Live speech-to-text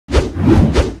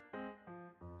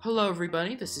Hello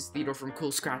everybody, this is Theodore from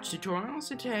Cool Scratch Tutorials.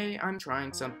 Today I'm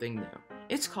trying something new.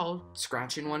 It's called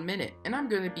Scratch in 1 minute, and I'm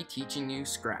going to be teaching you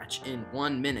Scratch in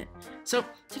 1 minute. So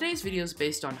today's video is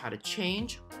based on how to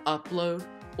change, upload,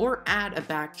 or add a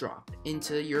backdrop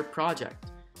into your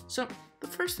project. So the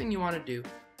first thing you want to do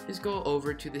is go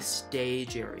over to the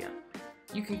stage area.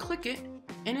 You can click it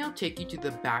and it'll take you to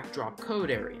the backdrop code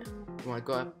area. You want to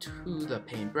go up to the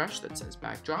paintbrush that says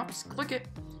backdrops, click it,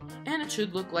 and it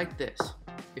should look like this.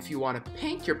 If you want to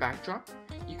paint your backdrop,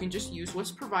 you can just use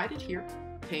what's provided here.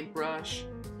 Paintbrush,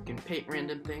 you can paint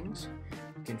random things,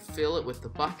 you can fill it with the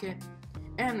bucket,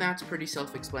 and that's pretty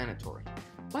self-explanatory.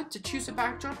 But to choose a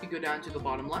backdrop, you go down to the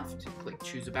bottom left, click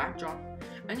choose a backdrop,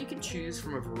 and you can choose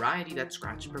from a variety that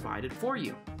Scratch provided for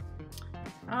you.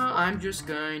 I'm just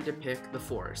going to pick the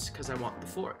forest because I want the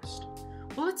forest.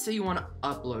 Well, let's say you want to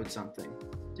upload something.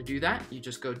 To do that, you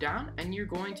just go down and you're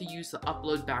going to use the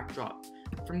upload backdrop.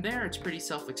 From there, it's pretty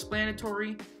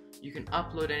self-explanatory. You can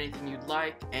upload anything you'd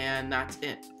like, and that's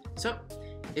it. So,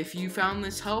 if you found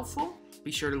this helpful,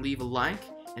 be sure to leave a like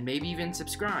and maybe even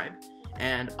subscribe.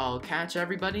 And I'll catch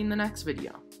everybody in the next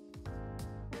video.